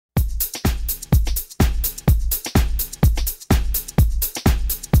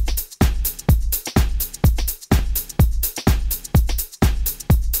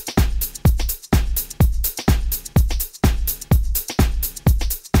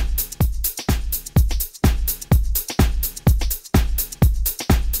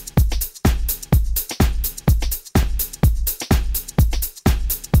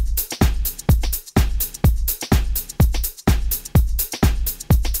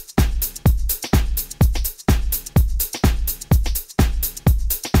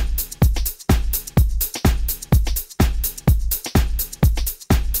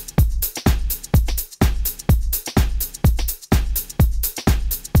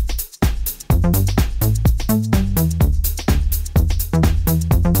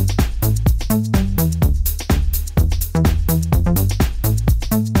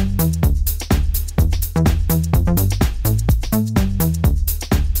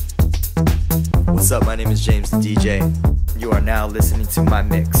What's up? My name is James the DJ. You are now listening to my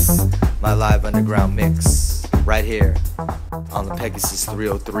mix, my live underground mix, right here on the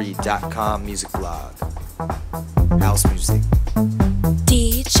Pegasus303.com music blog. House music.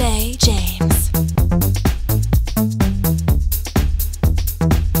 DJ James.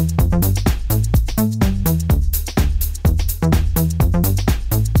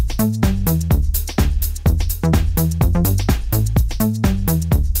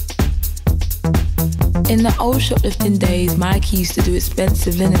 In the old shoplifting days, Mikey used to do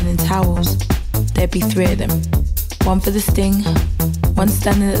expensive linen and towels. There'd be 3 of them. One for the sting, one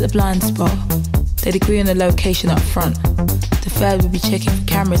standing at the blind spot. They'd agree on the location up front. The third would be checking for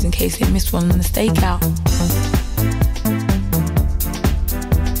cameras in case they missed one on the stakeout.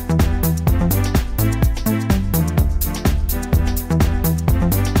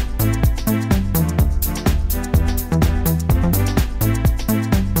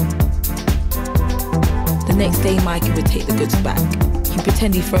 Next day, Mikey would take the goods back. He'd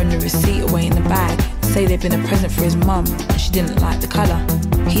pretend he'd thrown the receipt away in the bag, say they'd been a present for his mum and she didn't like the colour.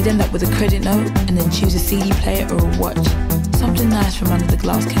 He'd end up with a credit note and then choose a CD player or a watch. Something nice from under the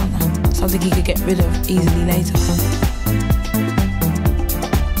glass counter, something he could get rid of easily later.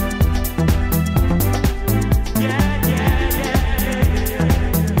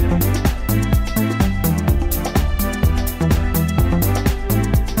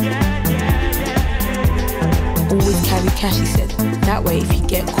 Cash, he said. That way, if you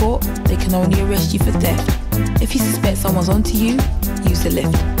get caught, they can only arrest you for theft. If you suspect someone's onto you, use the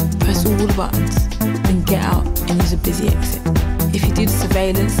lift. Press all the buttons, then get out and use a busy exit. If you do the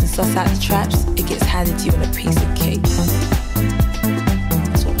surveillance and suss out the traps, it gets handed to you in a piece of cake.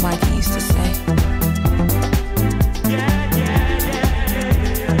 That's what Mikey used to say.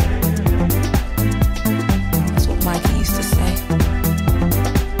 That's what Mikey used to say.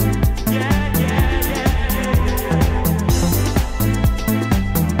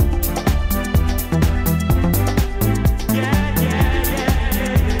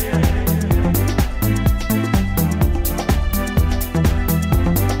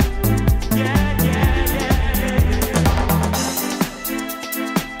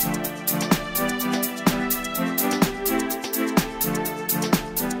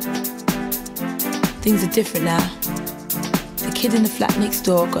 Things are different now. The kid in the flat next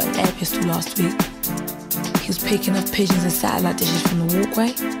door got an air pistol last week. He was picking off pigeons and satellite dishes from the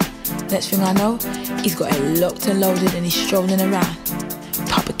walkway. Next thing I know, he's got it locked and loaded and he's strolling around.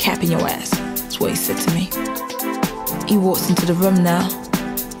 Pop a cap in your ass, that's what he said to me. He walks into the room now,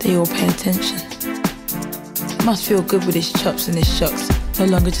 they all pay attention. Must feel good with his chops and his shucks. No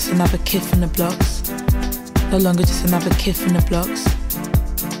longer just another kid from the blocks. No longer just another kid from the blocks.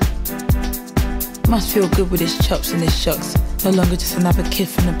 Must feel good with his chops and his shucks. No longer just another kid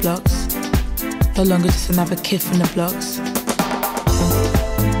from the blocks. No longer just another kid from the blocks.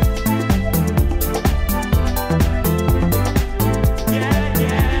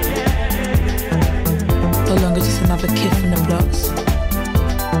 No longer just another kid from the blocks.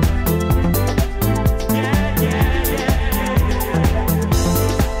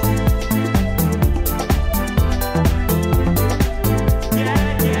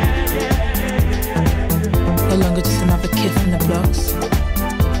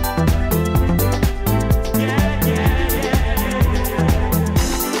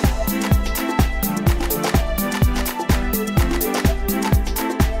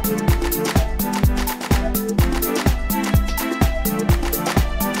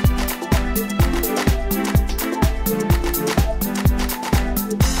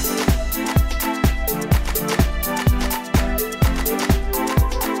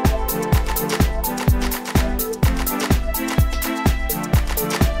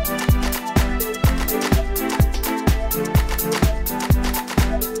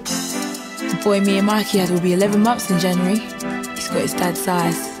 Boy me and Mikey had will be 11 months in January. He's got his dad's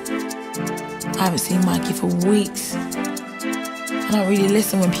size. I haven't seen Mikey for weeks. I don't really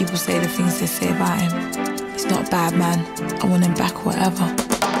listen when people say the things they say about him. He's not a bad man. I want him back or whatever.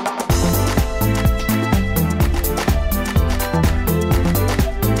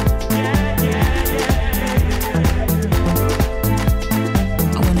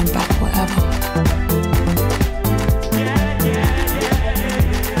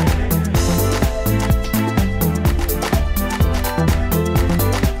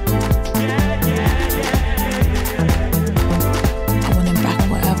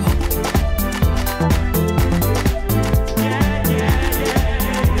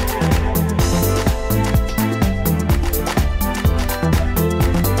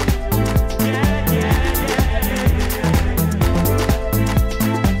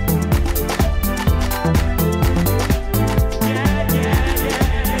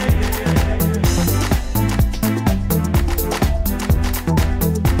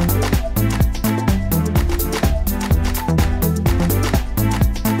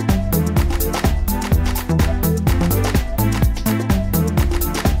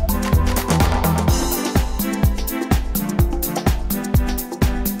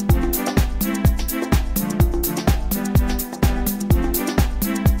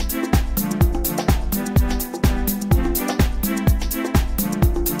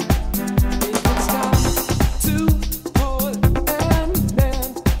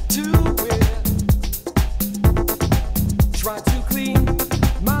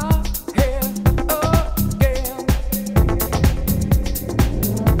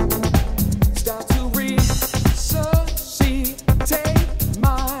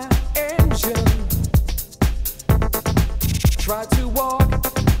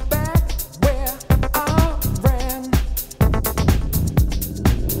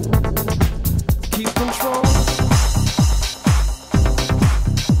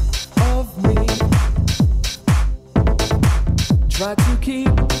 to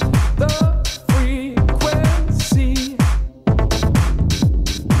keep the frequency.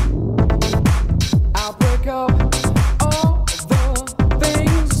 I'll break up all the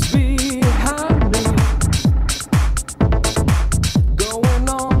things behind me, going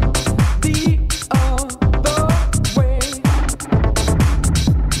on the other way.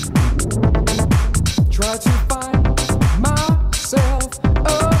 Try to find myself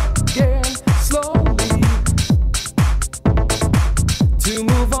again slowly, to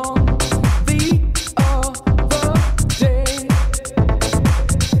move on the other day.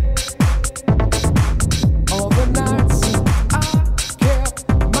 All the nights I kept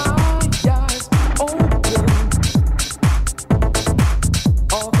my eyes open,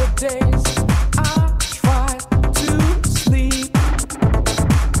 all the days I tried to sleep,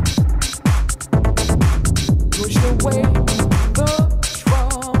 pushed away the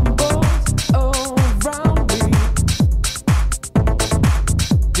troubles around me.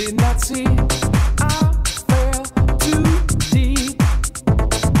 Did not see I fell too deep.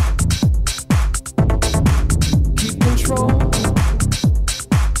 Keep control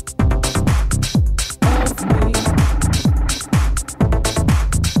of me.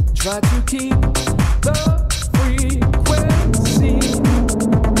 Try to keep the frequency.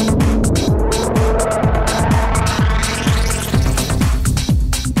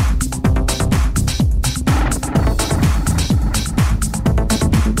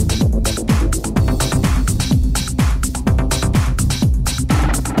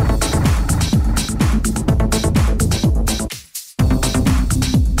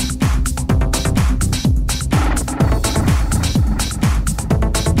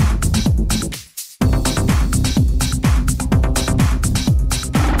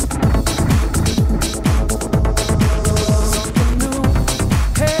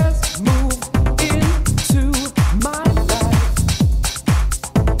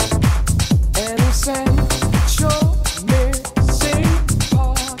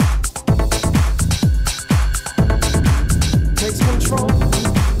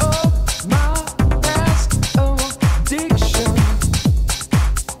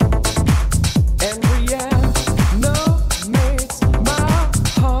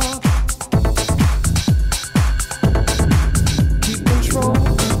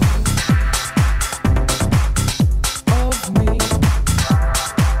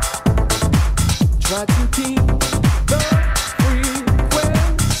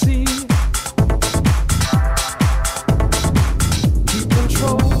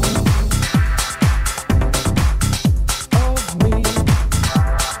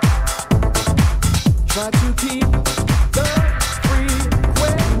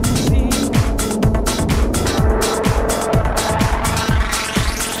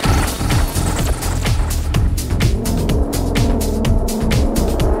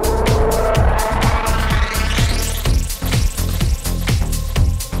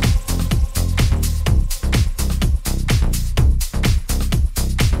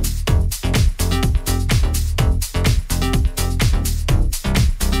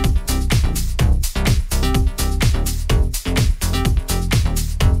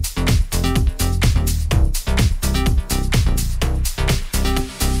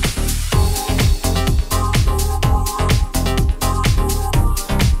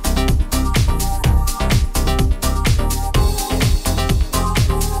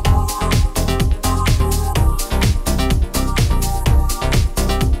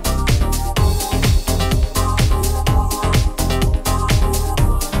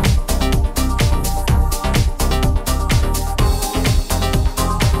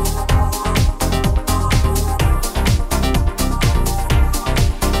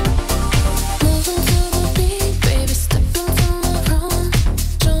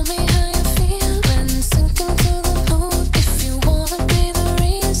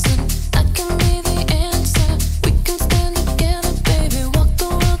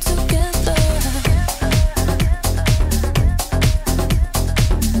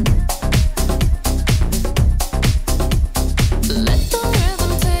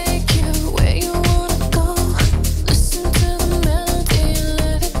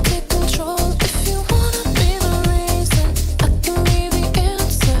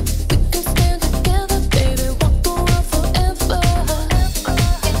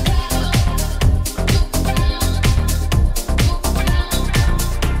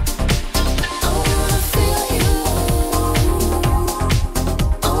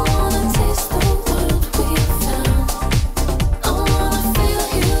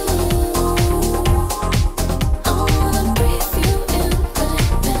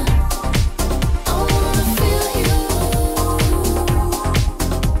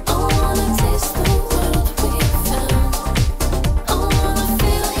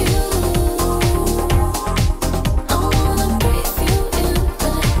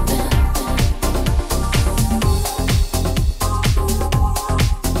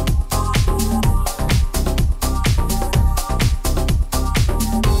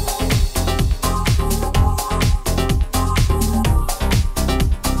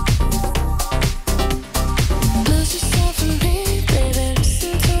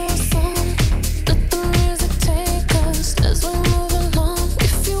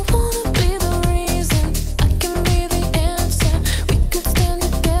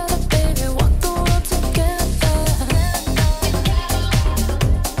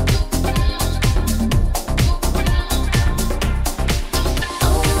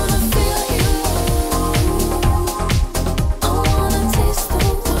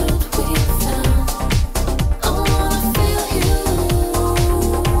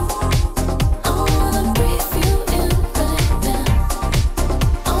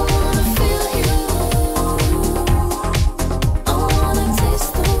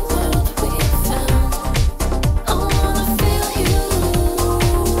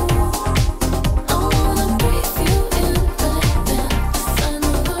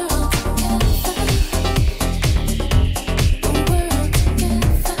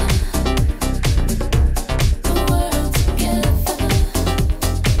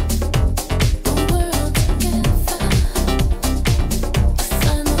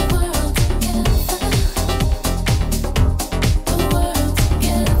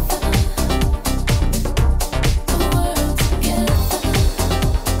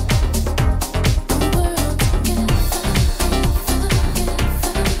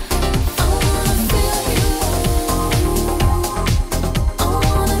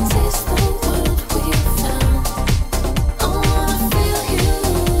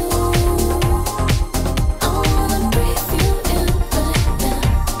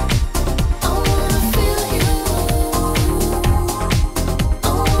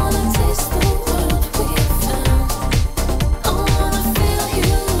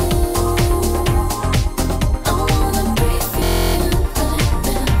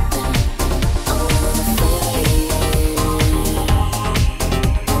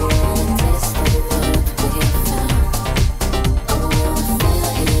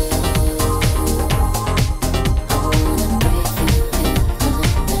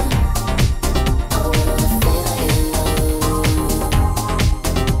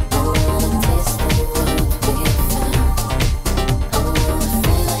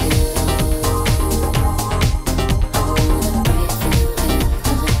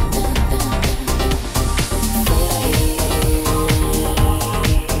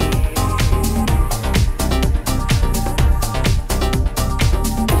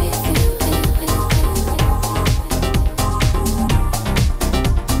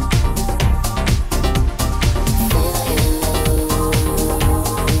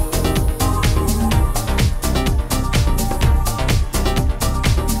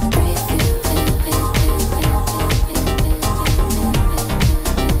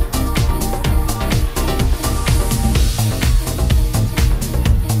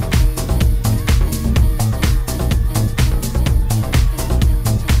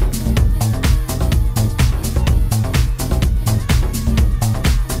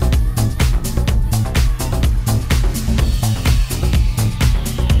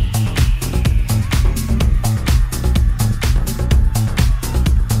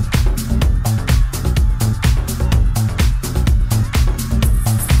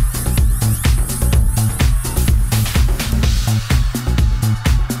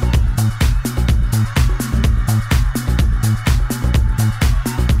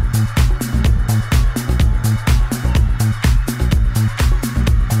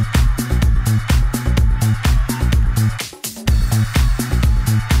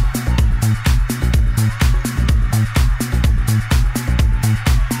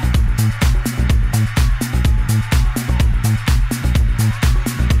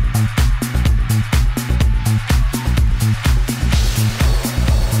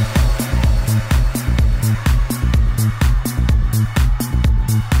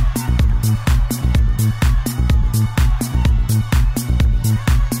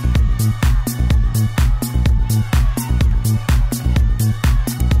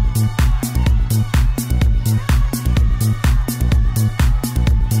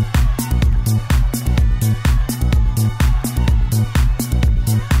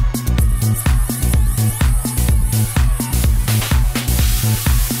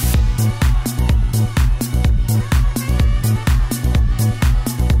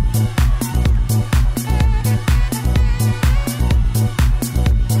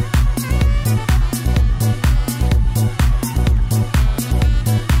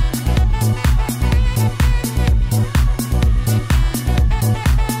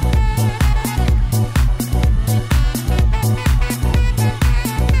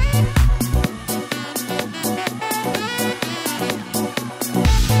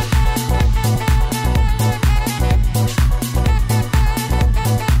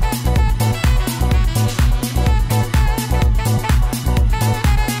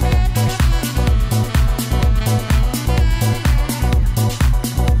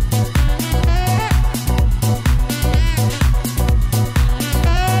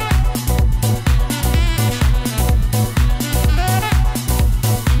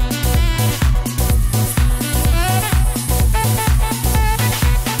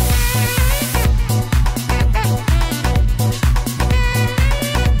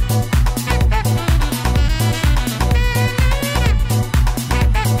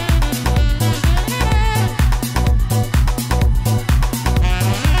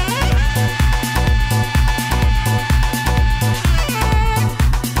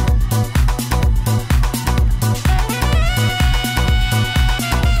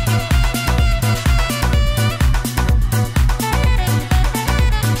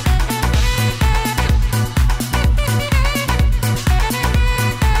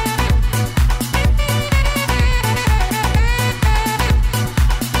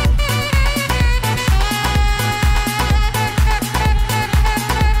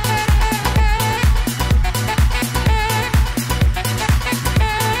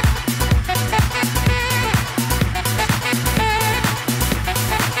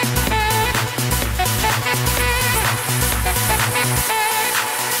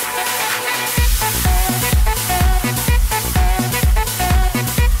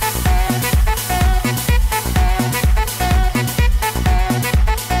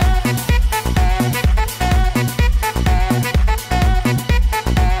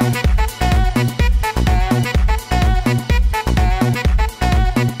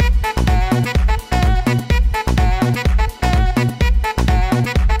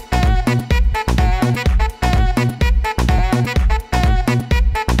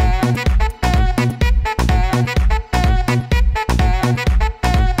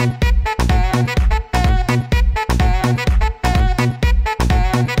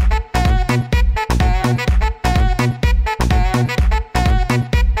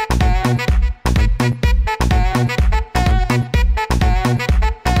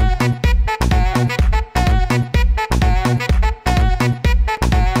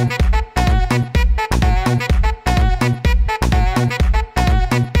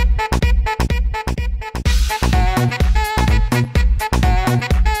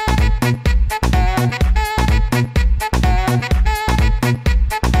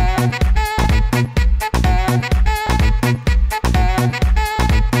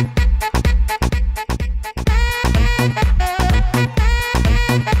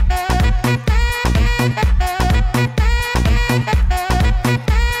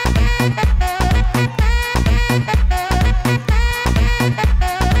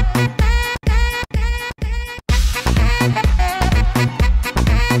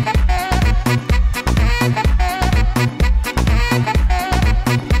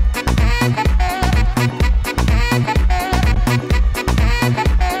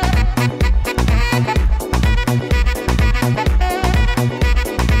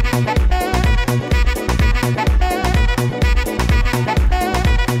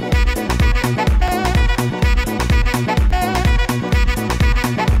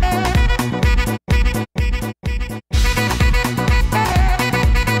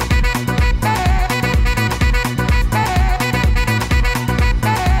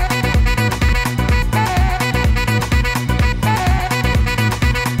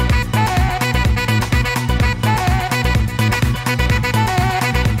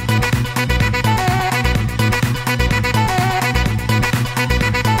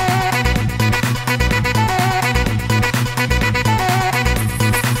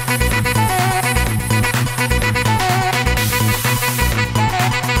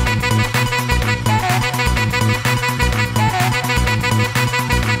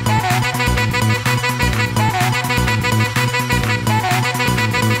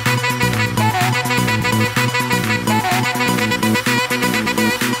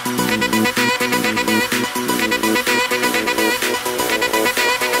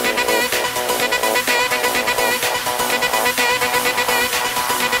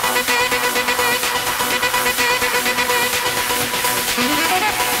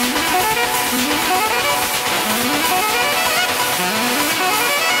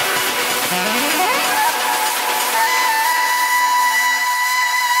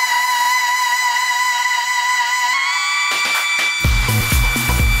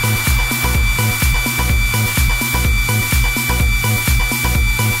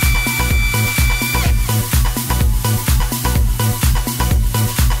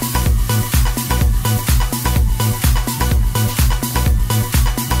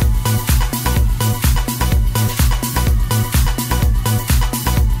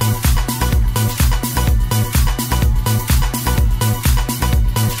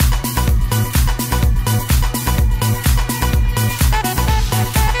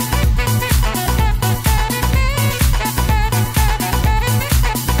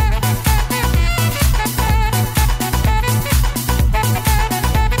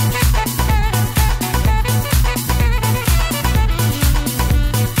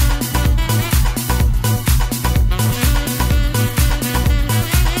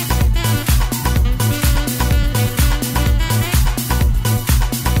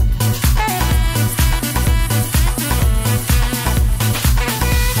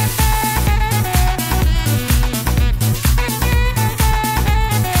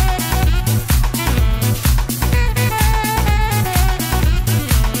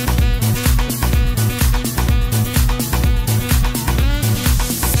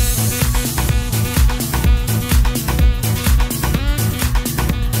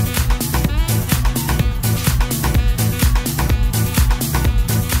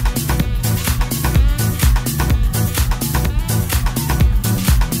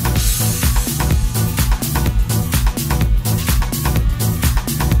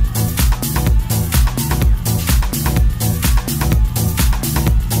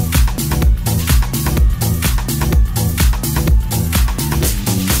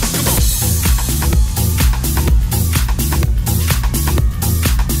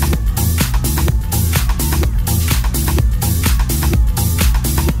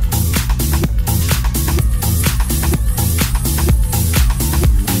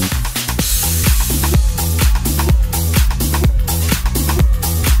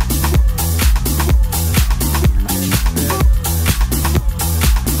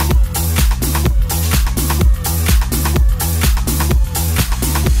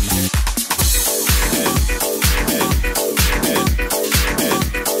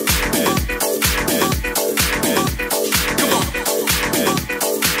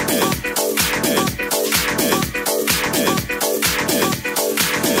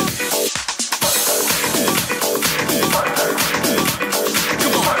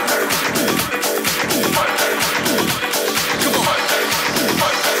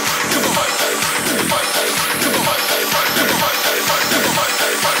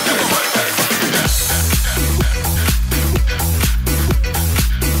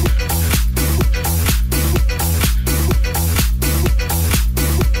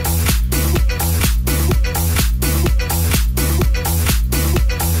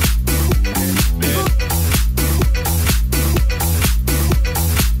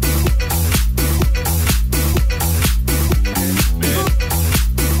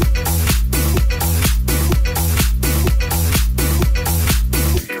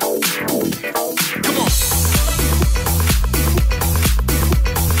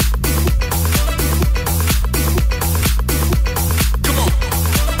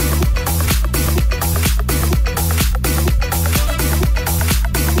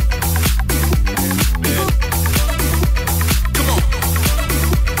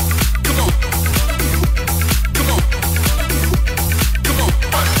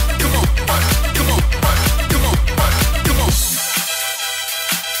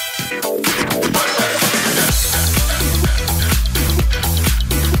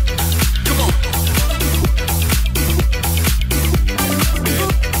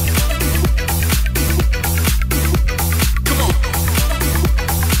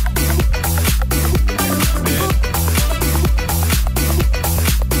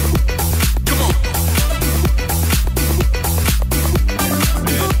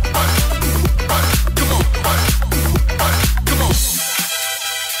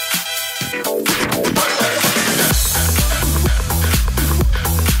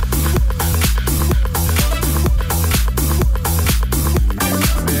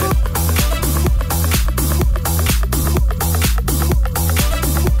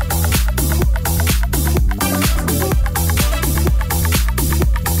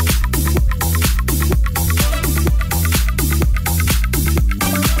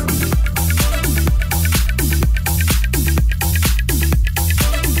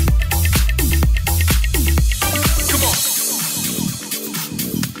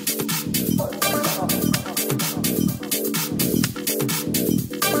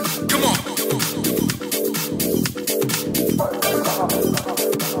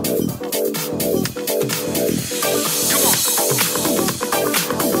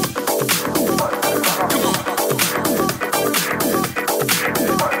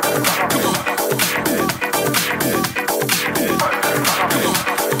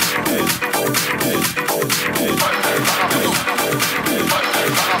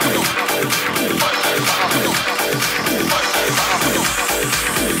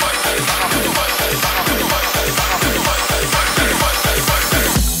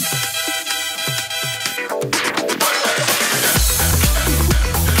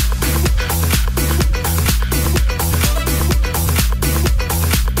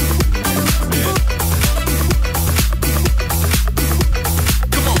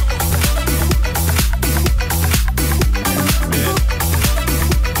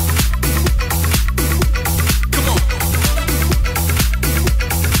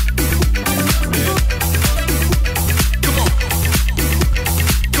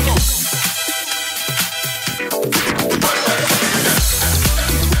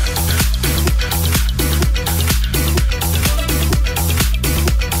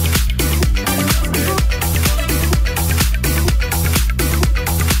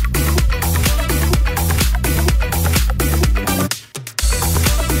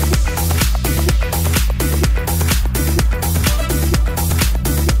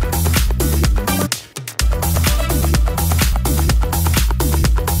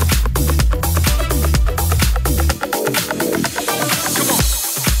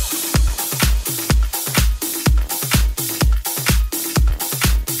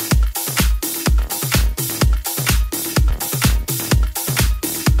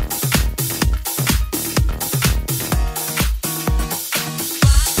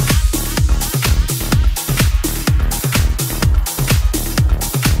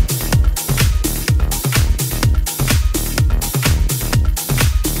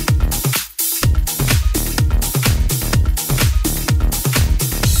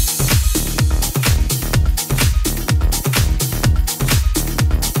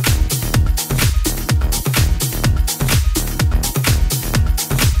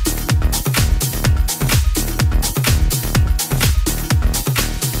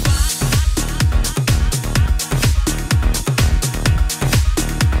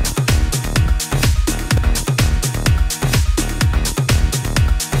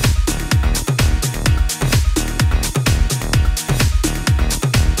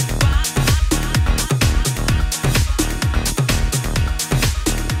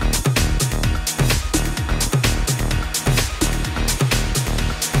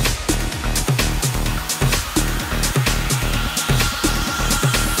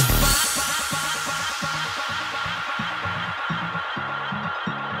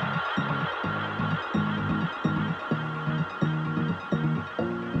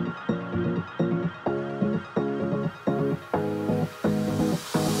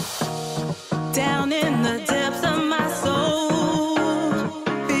 Down in the depths of my soul,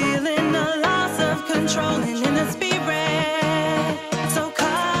 feeling the loss of control and in the spirit, so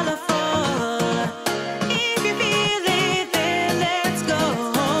colorful. If you feel it, then let's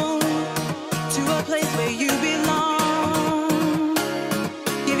go to a place where you belong.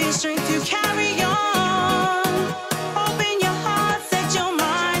 Give you strength to carry on. Open your heart, set your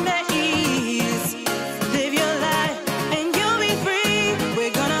mind at ease. Live your life and you'll be free.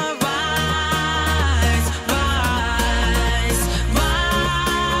 We're gonna rise, rise,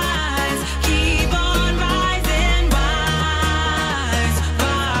 rise. Keep on rising, rise,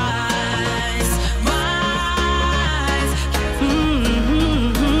 rise, rise.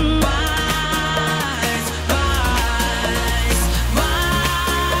 Rise, rise,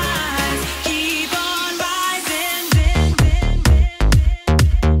 rise. Keep on rising.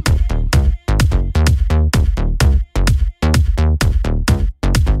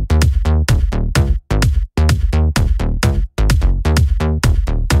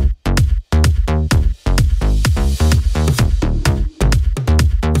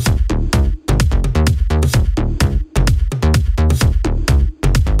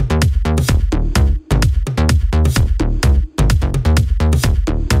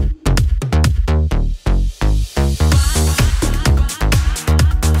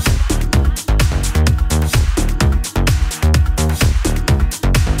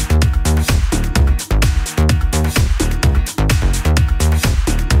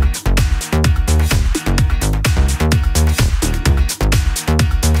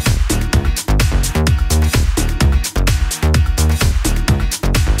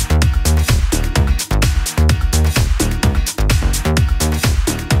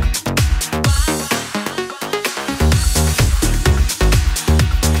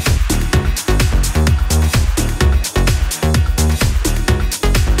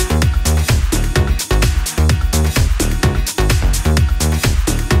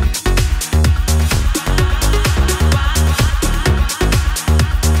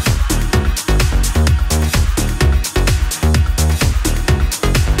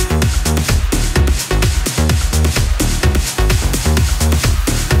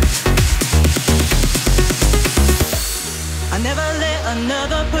 I never let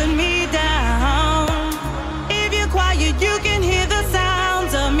another put me down. If you're quiet, you can hear the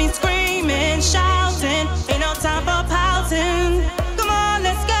sounds of me screaming, shouting. Ain't no time for pouting. Come on,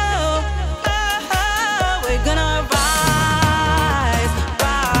 let's go. Oh, oh, we're gonna rise,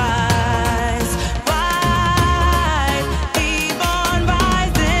 rise, rise. Keep on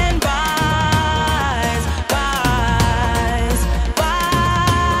rising, rise, rise,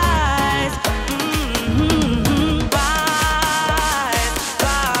 rise. Rise,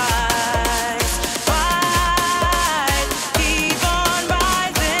 rise,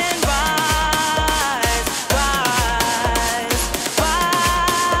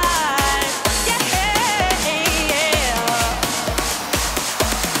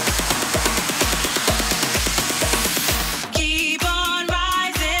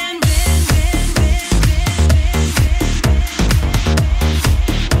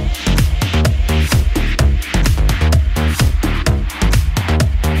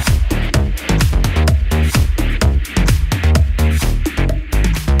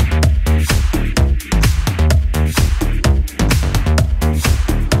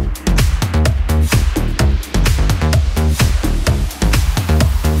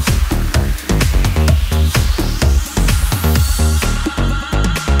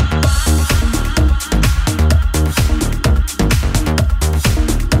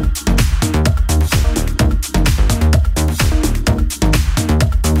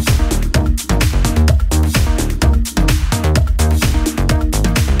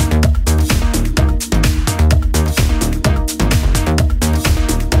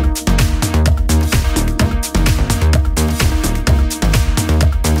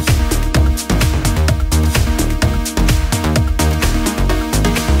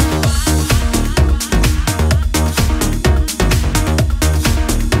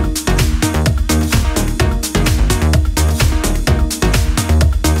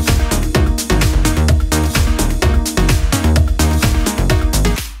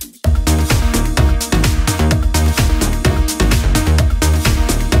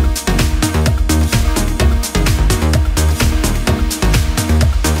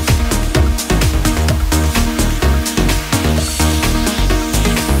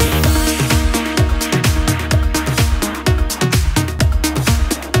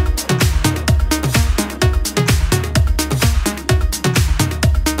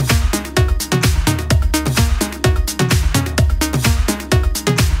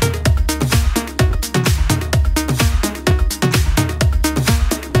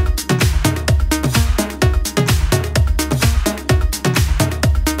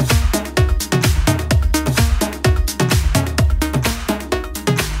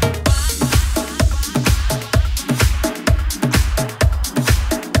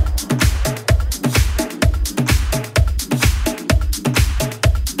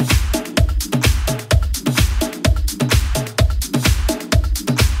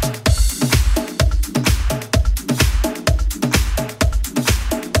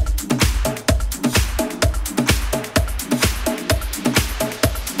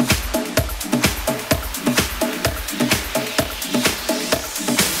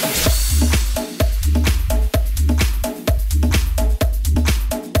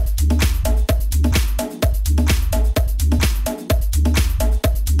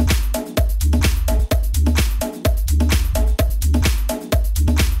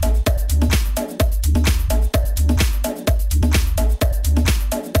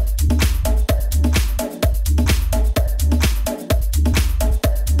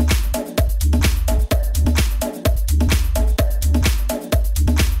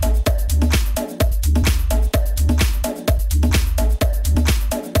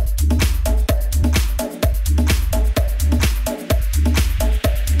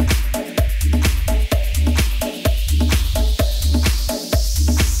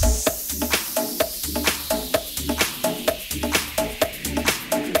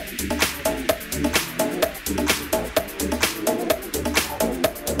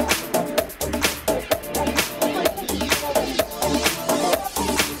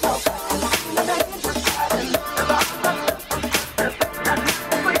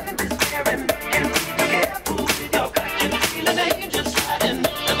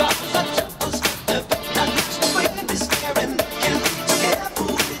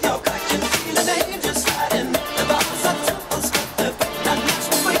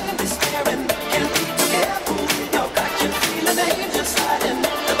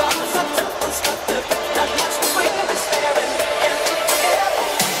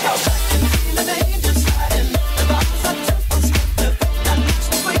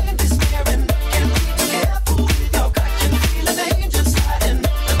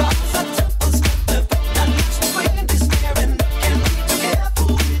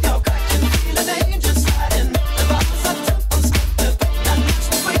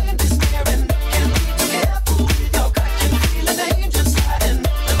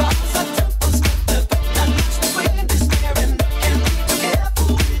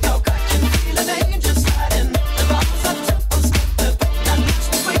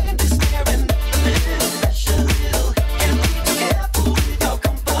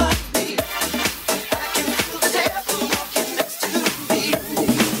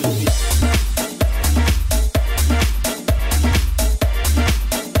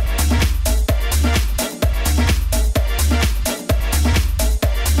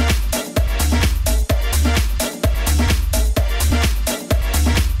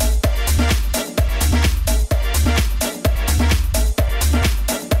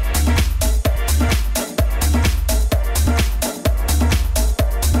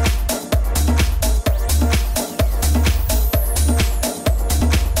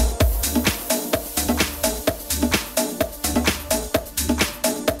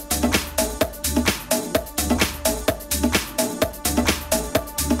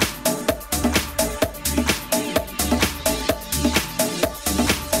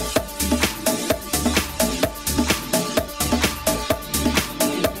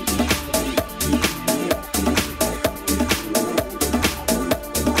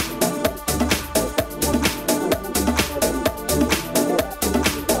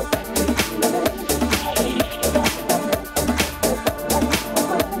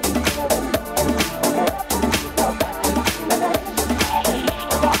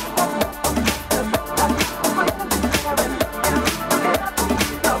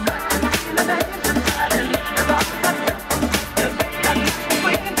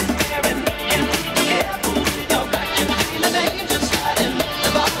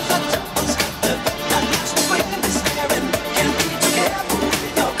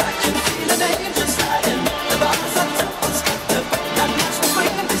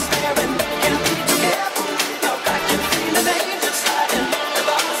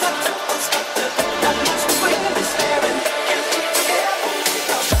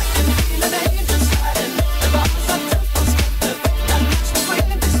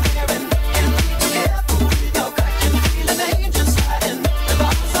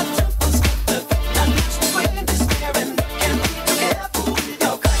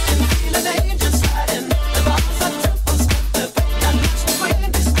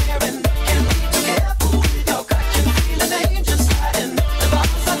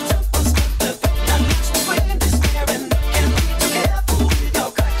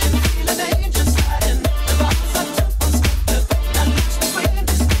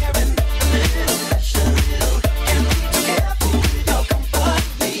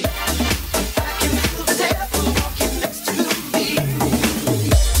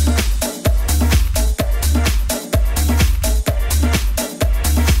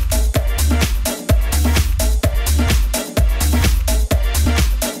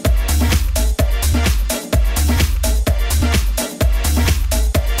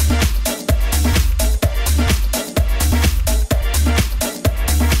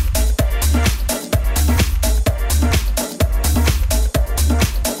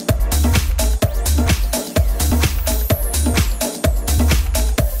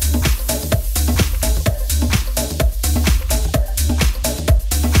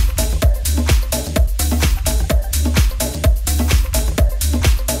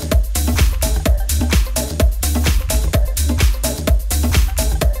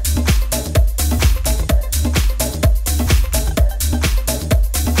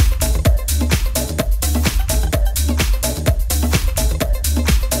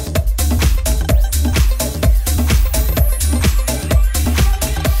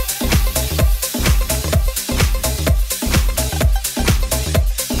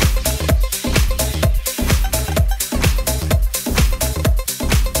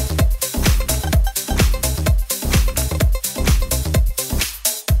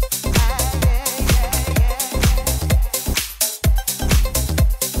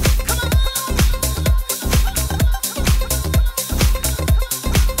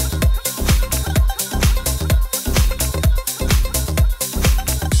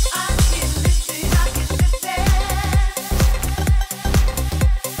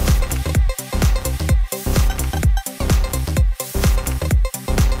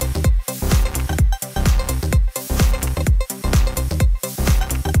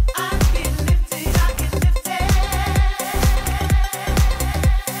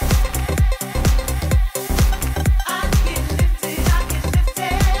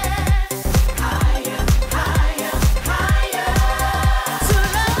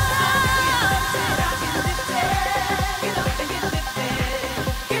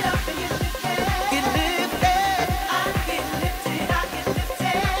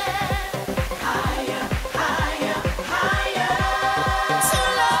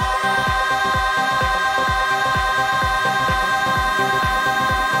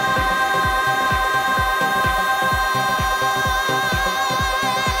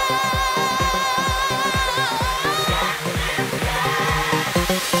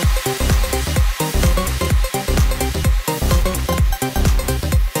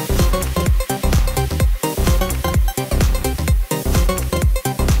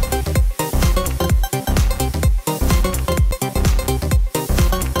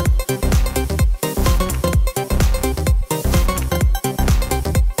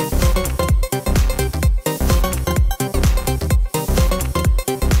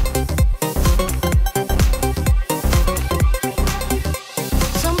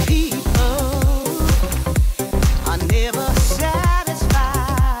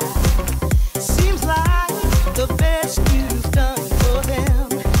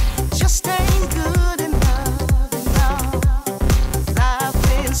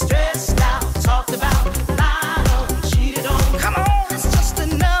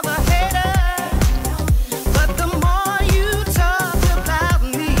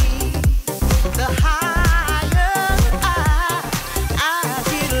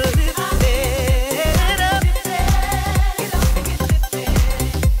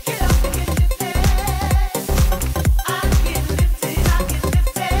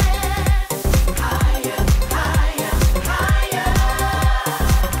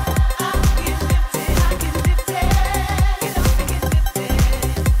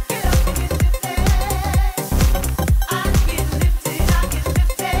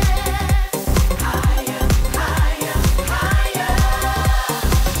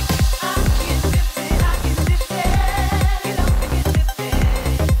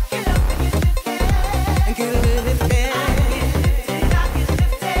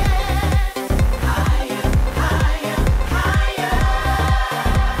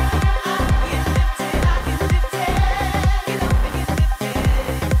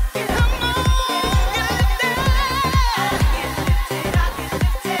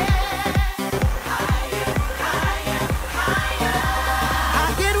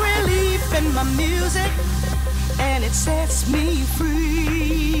 sets me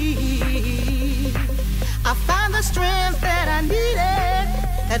free. I find the strength that I needed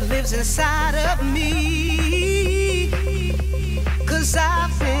that lives inside of me. 'Cause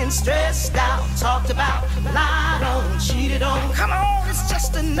I've been stressed out, talked about, lied on, cheated on. Come on, it's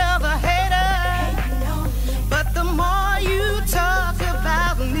just another hater. But the more you talk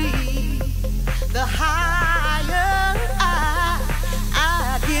about me, the higher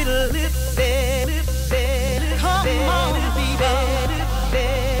I get lifted. Come on, baby.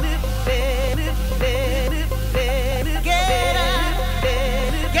 Get up, get up.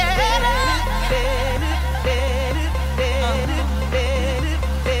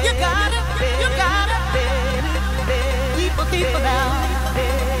 You got it. Keep it down.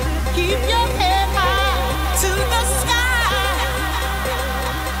 Keep your head high to the sky.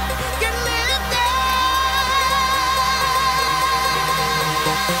 Get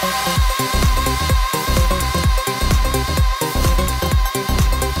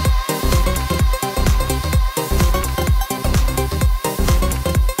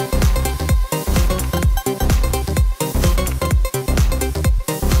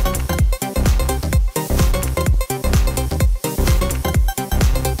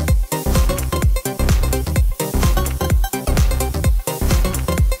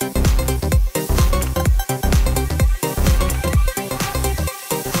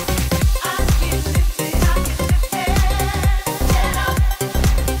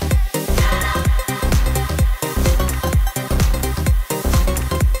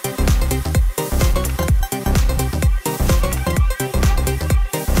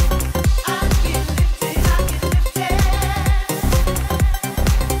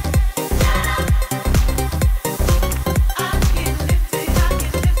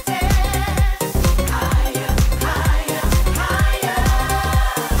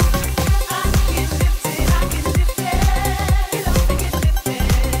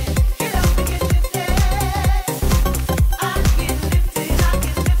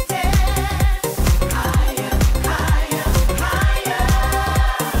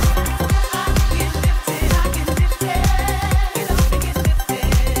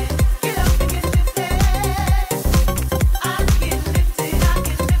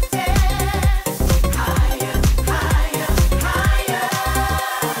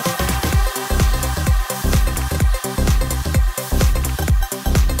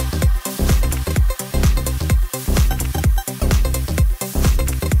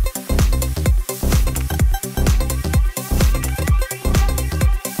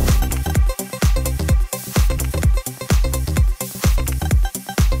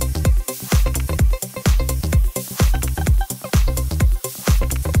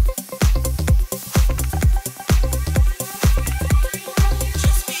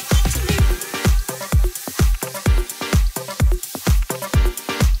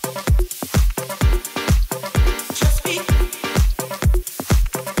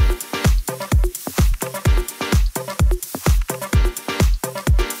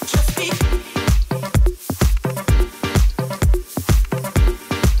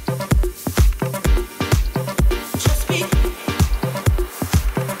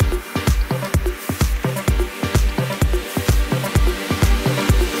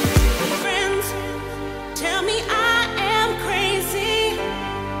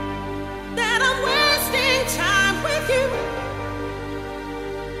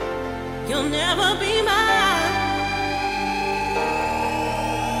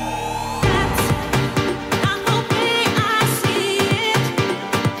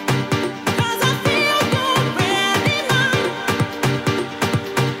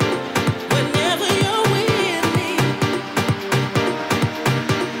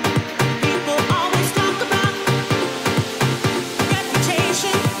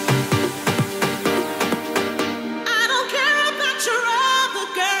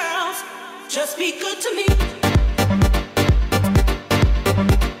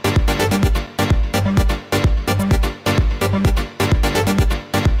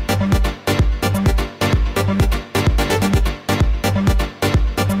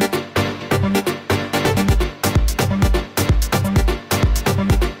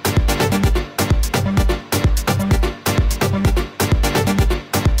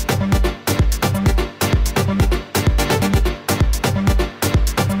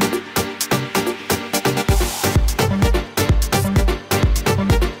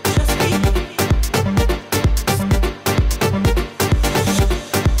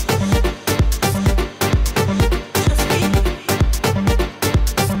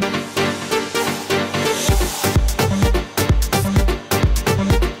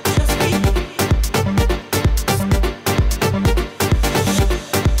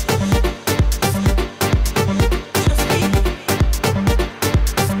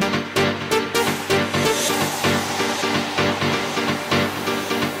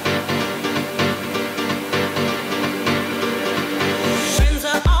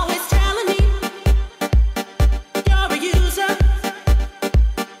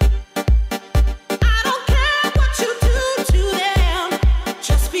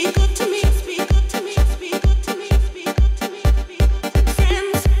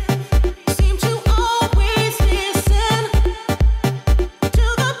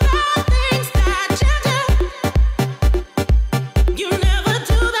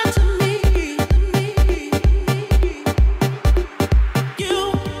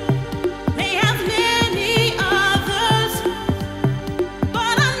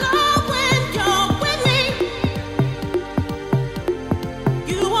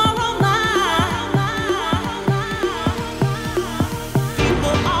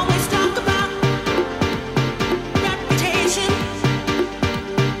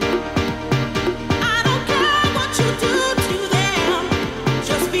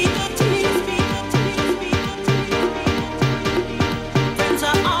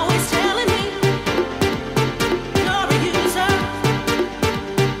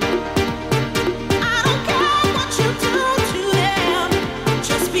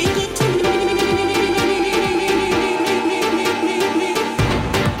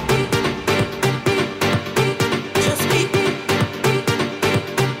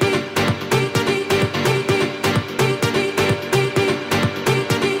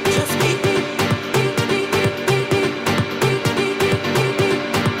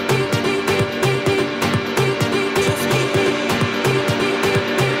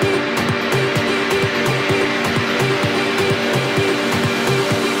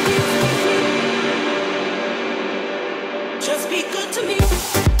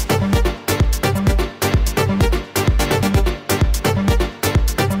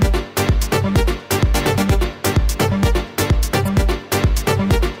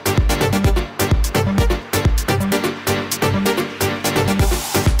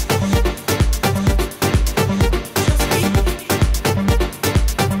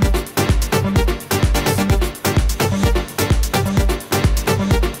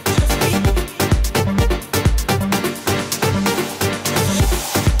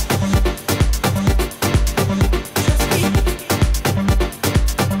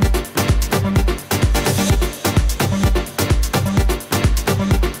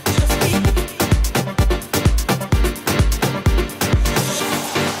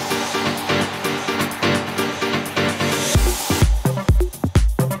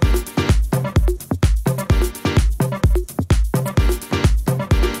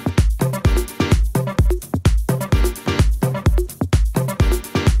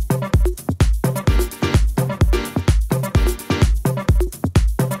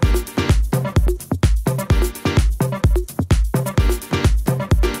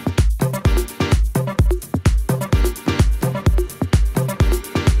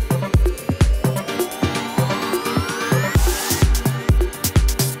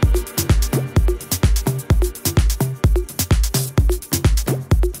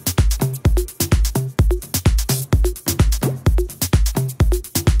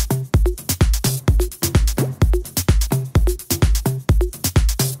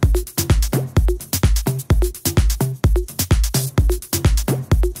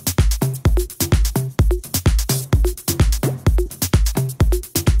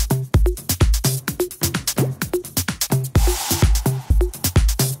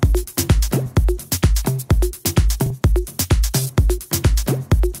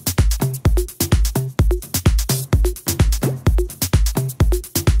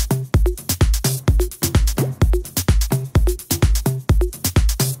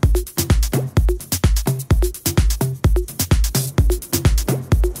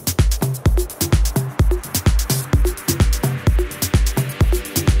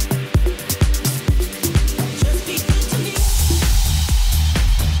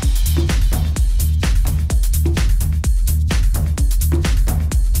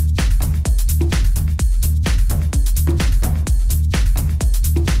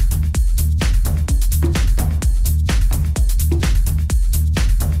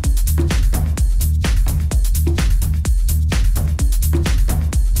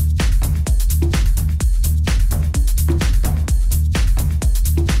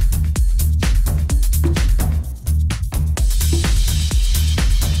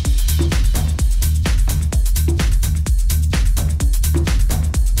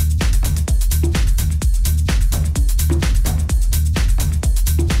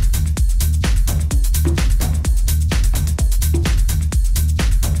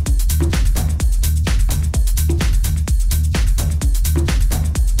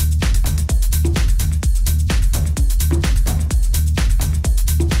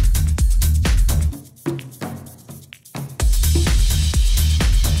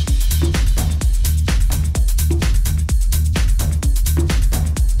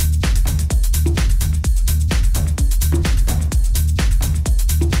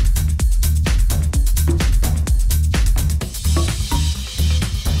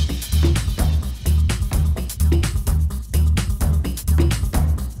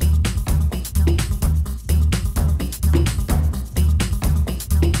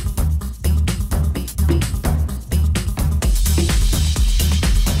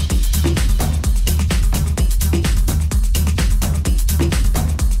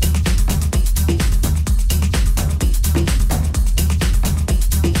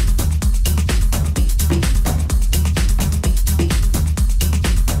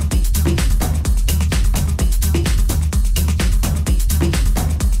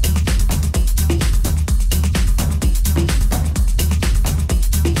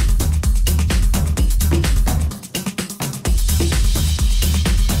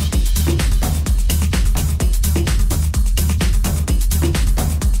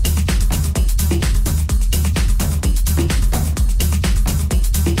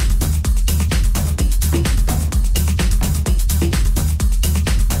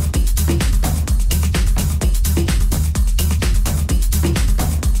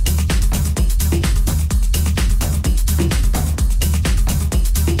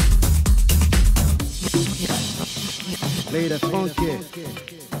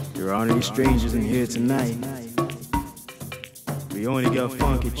There aren't any strangers in here tonight. We only got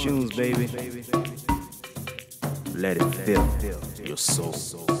funky tunes, baby. Let it fill your soul.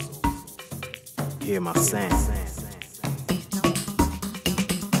 Hear my sound.